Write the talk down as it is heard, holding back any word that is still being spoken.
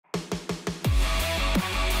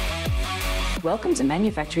Welcome to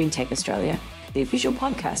Manufacturing Tech Australia, the official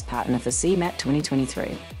podcast partner for CeMAT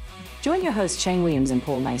 2023. Join your hosts Shane Williams and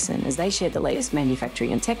Paul Mason as they share the latest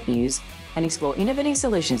manufacturing and tech news and explore innovative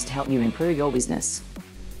solutions to help you improve your business.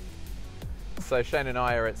 So Shane and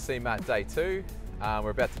I are at CeMAT Day 2.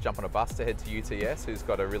 We're about to jump on a bus to head to UTS, who's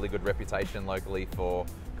got a really good reputation locally for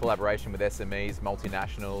collaboration with SMEs,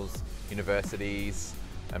 multinationals, universities,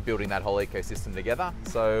 and building that whole ecosystem together.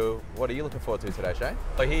 So what are you looking forward to today, Shane?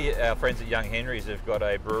 So here, our friends at Young Henry's have got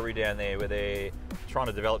a brewery down there where they're trying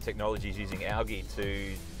to develop technologies using algae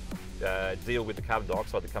to deal with the carbon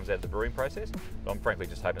dioxide that comes out of the brewing process. But I'm frankly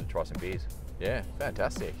just hoping to try some beers. Yeah,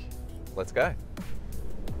 fantastic. Let's go.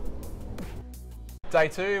 Day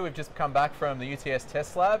 2, we've just come back from the UTS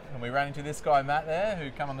test lab and we ran into this guy Matt there who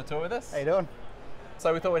come on the tour with us. How you doing?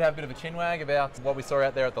 So we thought we'd have a bit of a chinwag about what we saw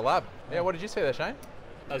out there at the lab. Yeah, what did you see there, Shane?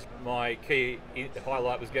 As my key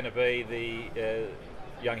highlight was going to be the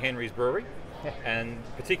Young Henry's brewery, and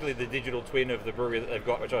particularly the digital twin of the brewery that they've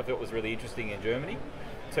got, which I thought was really interesting in Germany.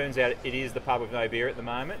 Turns out it is the pub with no beer at the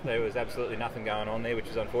moment. There was absolutely nothing going on there, which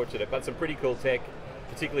is unfortunate, but some pretty cool tech,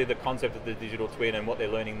 particularly the concept of the digital twin and what they're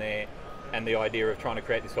learning there, and the idea of trying to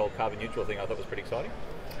create this whole carbon neutral thing I thought was pretty exciting.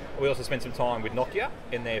 We also spent some time with Nokia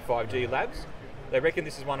in their 5G labs. They reckon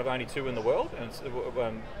this is one of only 2 in the world, and it's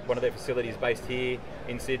one of their facilities based here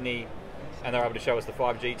in Sydney, and they're able to show us the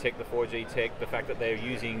 5G tech, the 4G tech, the fact that they're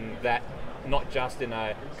using that not just in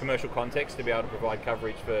a commercial context to be able to provide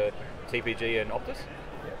coverage for TPG and Optus,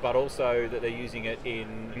 but also that they're using it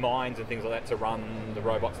in mines and things like that to run the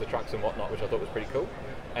robots, the trucks and whatnot, which I thought was pretty cool.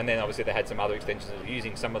 And then obviously they had some other extensions of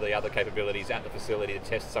using some of the other capabilities at the facility to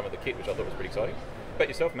test some of the kit, which I thought was pretty exciting. But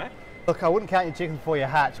yourself, Matt? Look, I wouldn't count your chicken before you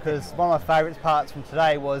hatch, because one of my favourite parts from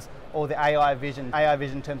today was all the AI vision. AI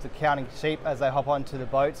vision in terms of counting sheep as they hop onto the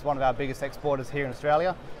boats, one of our biggest exporters here in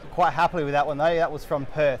Australia. Quite happily with that one though. That was from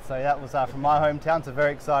Perth, so that was from my hometown, so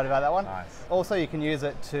very excited about that one. Nice. Also you can use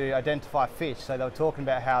it to identify fish, so they were talking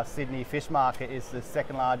about how Sydney fish market is the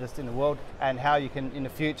 2nd largest in the world, and how you can, in the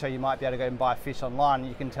future, you might be able to go and buy fish online.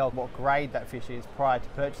 You can tell what grade that fish is prior to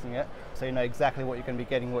purchasing it, so you know exactly what you're going to be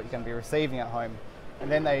getting, what you're going to be receiving at home.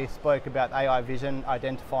 And then they spoke about AI vision,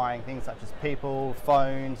 identifying things such as people,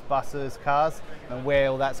 phones, buses, cars, and where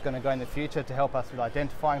all that's going to go in the future to help us with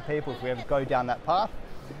identifying people if we ever go down that path.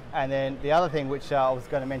 And then the other thing which I was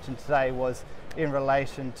going to mention today was in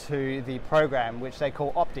relation to the program which they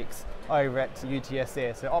call Optics over at UTS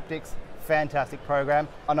there. So Optics, fantastic program.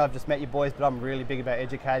 I know I've just met you boys, but I'm really big about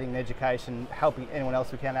educating and education, helping anyone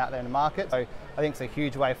else we can out there in the market. So I think it's a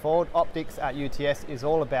huge way forward. Optics at UTS is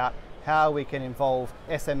all about how we can involve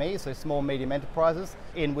SMEs, so small medium enterprises,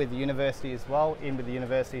 in with the university as well, in with the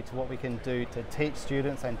university to what we can do to teach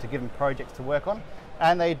students and to give them projects to work on.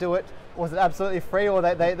 And they do it, was it absolutely free, or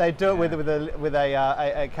they do it with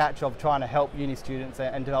a catch of trying to help uni students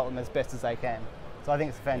and develop them as best as they can. So I think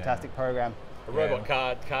it's a fantastic program. The robot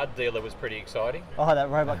card dealer was pretty exciting. Oh, that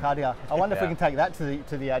robot card dealer. I wonder if we can take that to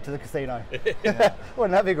the casino. Yeah.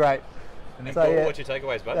 Wouldn't that be great? So, what's your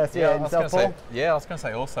takeaways, bud? I was going to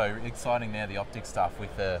say also exciting there, the optics stuff with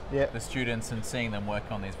the students and seeing them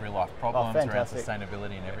work on these real life problems around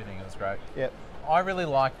sustainability and everything. It was great. Yep. I really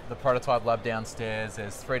like the prototype lab downstairs.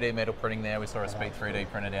 There's 3D metal printing there. We saw a Speed 3D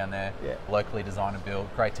printer down there, locally designed and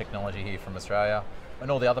built. Great technology here from Australia. And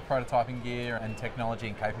all the other prototyping gear and technology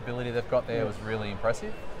and capability they've got there was really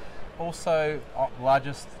impressive. Also,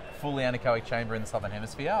 largest fully anechoic chamber in the Southern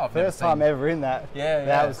Hemisphere. First time ever in that. Yeah,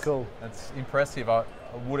 that was cool. That's impressive. It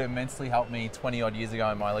would immensely help me 20 odd years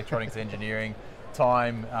ago in my electronics engineering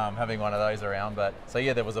time, having one of those around. But so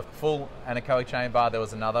yeah, there was a full anechoic chamber, there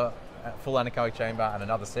was another full anechoic chamber and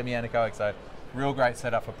another semi-anechoic. So real great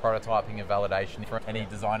setup for prototyping and validation for any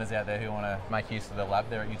designers out there who want to make use of the lab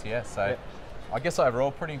there at UTS. So I guess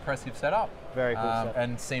overall pretty impressive setup. Very cool setup.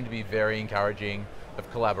 And seemed to be very encouraging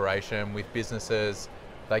of collaboration with businesses.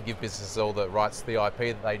 They give businesses all the rights to the IP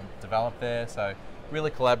that they develop there. So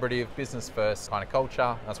really collaborative, business first kind of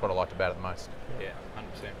culture. That's what I liked about it the most. Yeah,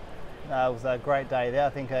 100%. It was a great day there. I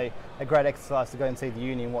think a great exercise to go and see the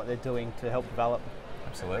uni and what they're doing to help develop.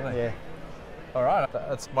 Absolutely. Yeah. All right,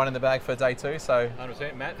 that's one in the bag for day 2. So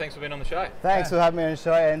 100%. Matt, thanks for being on the show. Thanks for having me on the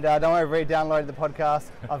show, and don't worry, I've re-downloaded the podcast.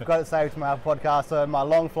 I've got it saved to my podcast, so my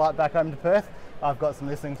long flight back home to Perth, I've got some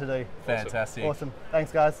listening to do. Fantastic. Awesome.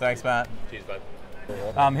 Thanks, guys. Thanks, Matt. Cheers, bud.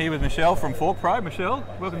 I'm here with Michelle from Fork Pro. Michelle,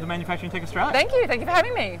 welcome to Manufacturing Tech Australia. Thank you for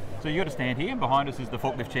having me. So you got to stand here, and behind us is the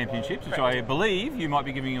Forklift Championships, which I believe you might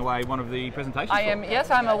be giving away one of the presentations. Yes,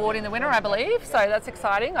 I'm awarding the winner, I believe, so that's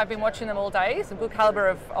exciting. I've been watching them all day, some good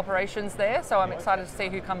calibre of operations there, so I'm excited to see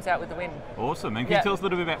who comes out with the win. Awesome, and can you tell us a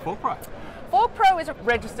little bit about Fork Pro? Fork Pro is a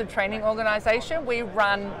registered training organisation. We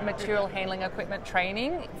run material handling equipment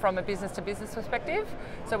training from a business-to-business perspective.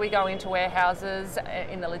 So we go into warehouses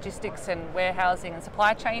in the logistics and warehousing and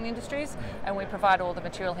supply chain industries, and we provide all the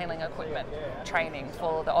material handling equipment training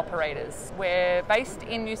for the operators. We're based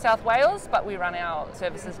in New South Wales, but we run our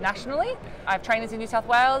services nationally. I have trainers in New South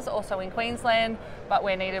Wales, also in Queensland, but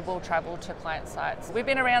where needed, we'll travel to client sites. We've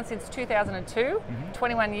been around since 2002,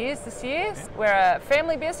 21 years this year. We're a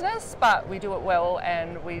family business, but we do it well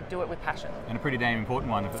and we do it with passion. And a pretty damn important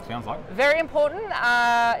one, if it sounds like. Very important.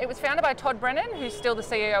 It was founded by Todd Brennan, who's still the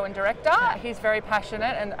CEO and director. He's very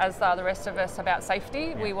passionate, and as are the rest of us, about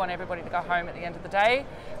safety. We want everybody to go home at the end of the day.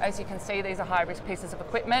 As you can see, these are high-risk pieces of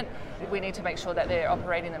equipment. We need to make sure that they're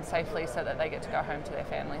operating them safely so that they get to go home to their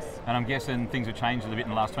families. And I'm guessing things have changed a little bit in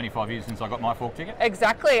the last 25 years since I got my fork ticket?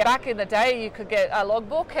 Exactly. Back in the day, you could get a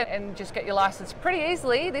logbook and just get your license pretty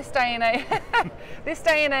easily. This day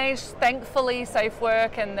and age, thankfully, Safe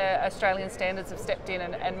Work and the Australian standards have stepped in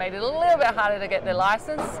and made it a little bit harder to get their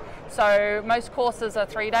license. So most courses are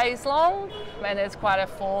 3 days long, and there's quite a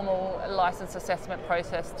formal license assessment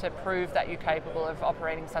process to prove that you're capable of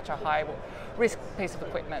operating such a high risk piece of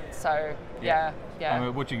equipment. So yeah. And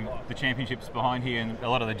we're watching the championships behind here, and a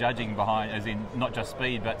lot of the judging behind, as in not just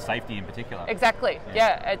speed, but safety in particular. Exactly.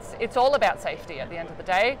 Yeah, it's all about safety at the end of the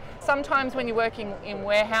day. Sometimes when you're working in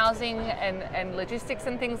warehousing and logistics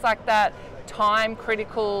and things like that, time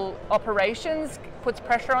critical operations puts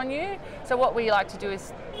pressure on you. So what we like to do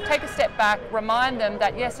is take a step back, remind them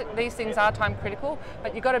that yes, these things are time critical,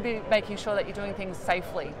 but you've got to be making sure that you're doing things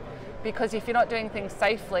safely. Because if you're not doing things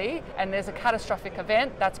safely and there's a catastrophic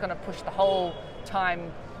event, that's going to push the whole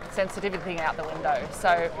time sensitivity thing out the window.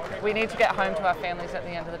 So we need to get home to our families at the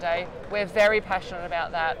end of the day. We're very passionate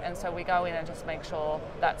about that, and so we go in and just make sure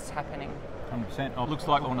that's happening. 100%. Oh, it looks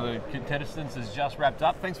like one of the contestants has just wrapped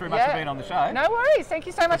up. Thanks very much for being on the show. No worries. Thank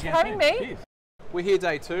you so much for having me. Cheers. We're here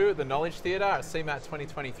day 2 at the Knowledge Theatre at CeMAT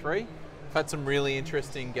 2023. We've had some really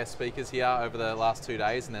interesting guest speakers here over the last 2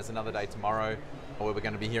 days, and there's another day tomorrow where we're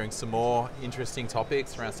going to be hearing some more interesting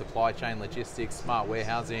topics around supply chain, logistics, smart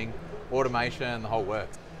warehousing, automation, the whole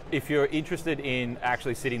works. If you're interested in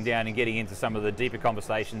actually sitting down and getting into some of the deeper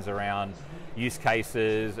conversations around use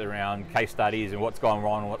cases, around case studies and what's gone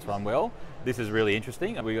wrong and what's gone well, this is really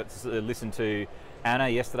interesting. We got to listen to Anna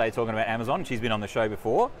yesterday talking about Amazon. She's been on the show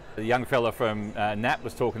before. The young fella from NAP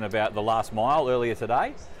was talking about the last mile earlier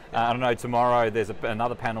today. I don't know, tomorrow there's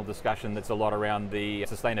another panel discussion that's a lot around the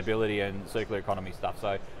sustainability and circular economy stuff.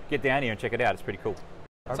 So get down here and check it out. It's pretty cool.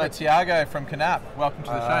 So Tiago from Canap, welcome to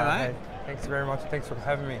the show, mate. Hey, thanks very much. Thanks for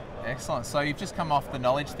having me. Excellent. So you've just come off the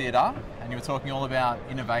Knowledge Theatre and you were talking all about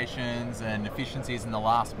innovations and efficiencies in the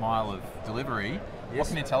last mile of delivery. Yes. What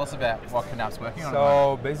can you tell us about what Canap's working on?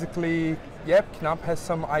 So basically, Canap has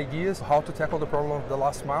some ideas how to tackle the problem of the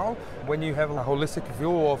last mile. When you have a holistic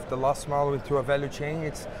view of the last mile into a value chain,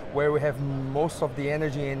 it's where we have most of the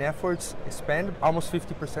energy and efforts spent, almost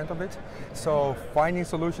 50% of it. So finding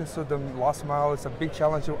solutions to the last mile is a big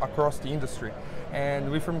challenge across the industry. And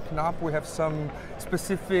we from Canap, we have some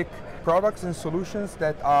specific products and solutions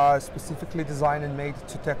that are specifically designed and made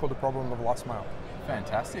to tackle the problem of last mile.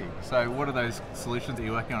 Fantastic. So what are those solutions that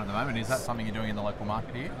you're working on at the moment? Is that something you're doing in the local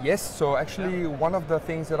market here? Yes, so actually one of the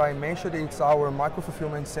things that I mentioned is our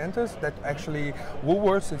micro-fulfillment centers that actually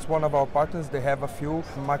Woolworths, it's one of our partners, they have a few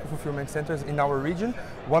micro-fulfillment centers in our region.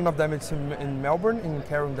 One of them is in Melbourne, in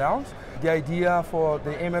Carrum Downs. The idea for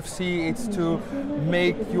the MFC is to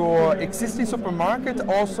make your existing supermarket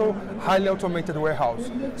also highly automated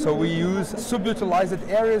warehouse. So we use subutilized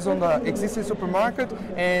areas on the existing supermarket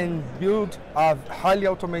and build a highly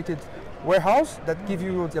automated warehouse that give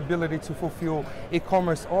you the ability to fulfill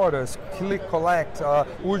e-commerce orders, click, collect,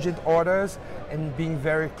 urgent orders, and being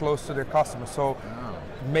very close to their customers. So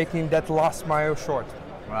making that last mile short.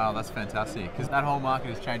 Wow, that's fantastic, because that whole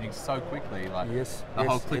market is changing so quickly. Like the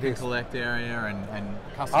whole click and collect area and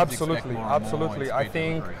customers expect more and more. Absolutely. I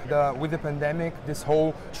think with the pandemic, this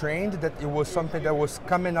whole trend that it was something that was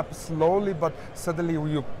coming up slowly, but suddenly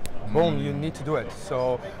boom, you need to do it.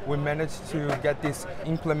 So we managed to get this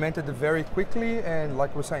implemented very quickly, and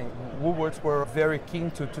like we're saying, Woolworths were very keen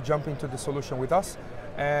to jump into the solution with us.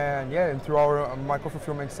 And through our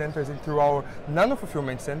micro-fulfillment centers and through our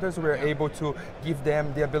nano-fulfillment centers, we're able to give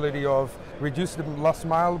them the ability of reduce the last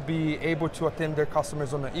mile, be able to attend their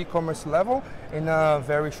customers on an e-commerce level in a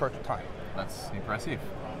very short time. That's impressive.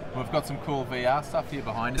 We've got some cool VR stuff here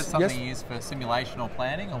behind us. Something you use for simulation or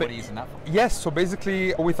planning, or what are you using that for? Yes, so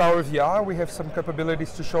basically with our VR we have some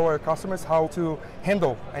capabilities to show our customers how to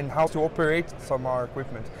handle and how to operate some of our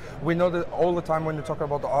equipment. We know that all the time when you talk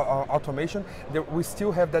about automation, that we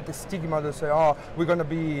still have that stigma to say, oh, we're going to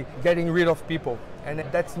be getting rid of people. And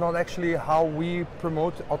that's not actually how we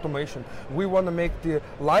promote automation. We want to make the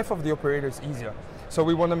life of the operators easier. So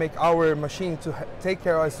we want to make our machine to take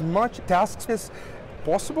care of as much tasks as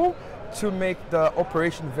possible to make the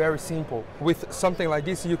operation very simple. With something like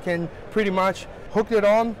this, you can pretty much hook it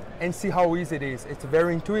on and see how easy it is. It's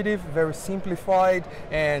very intuitive, very simplified,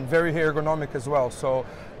 and very ergonomic as well. So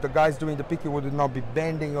the guys doing the picking would not be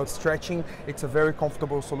bending or stretching. It's a very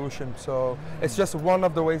comfortable solution. So it's just one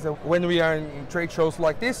of the ways that when we are in trade shows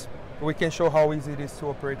like this, we can show how easy it is to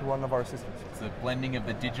operate one of our systems. It's a blending of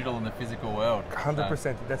the digital and the physical world.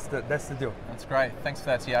 100%. That's the deal. That's great. Thanks for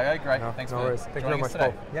that, Tiago. Great. Thanks for Thank you very joining much, us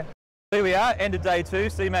today. Paul. Yeah. Here we are, end of day 2,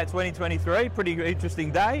 CeMAT 2023. Pretty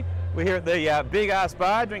interesting day. We're here at the Big Ass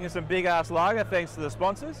Bar, drinking some Big Ass Lager, thanks to the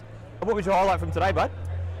sponsors. What was your highlight from today, bud?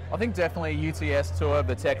 I think definitely UTS tour of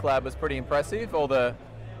the Tech Lab was pretty impressive. All the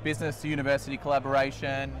business to university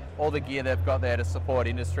collaboration, all the gear they've got there to support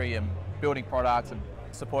industry and building products and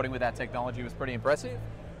supporting with that technology was pretty impressive.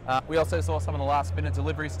 We also saw some of the last minute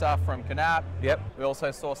delivery stuff from CeMAT. Yep. We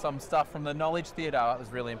also saw some stuff from the Knowledge Theatre. That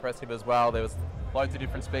was really impressive as well. There was loads of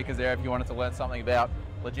different speakers there if you wanted to learn something about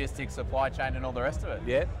logistics, supply chain and all the rest of it.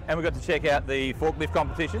 Yeah, and we got to check out the forklift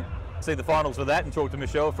competition, see the finals for that and talk to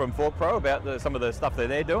Michelle from Fork Pro about some of the stuff that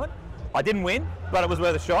they're doing. I didn't win, but it was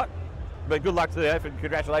worth a shot. But good luck to them and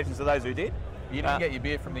congratulations to those who did. You didn't get your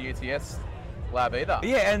beer from the UTS lab either.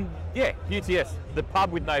 Yeah, and yeah, UTS, the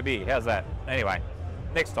pub with no beer. How's that? Anyway,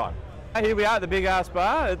 next time. Here we are at the Big Ass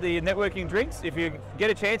Bar at the networking drinks. If you get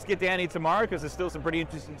a chance, get down here tomorrow because there's still some pretty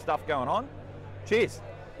interesting stuff going on. Cheers.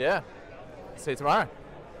 Yeah. See you tomorrow.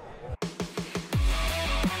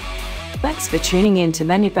 Thanks for tuning in to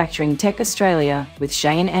Manufacturing Tech Australia with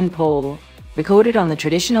Shane and Paul, recorded on the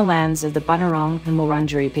traditional lands of the Bunurong and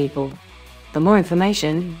Wurundjeri people. For more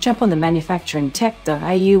information, jump on the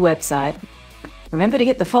manufacturingtech.au website. Remember to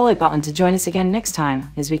hit the follow button to join us again next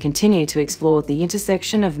time as we continue to explore the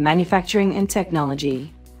intersection of manufacturing and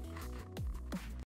technology.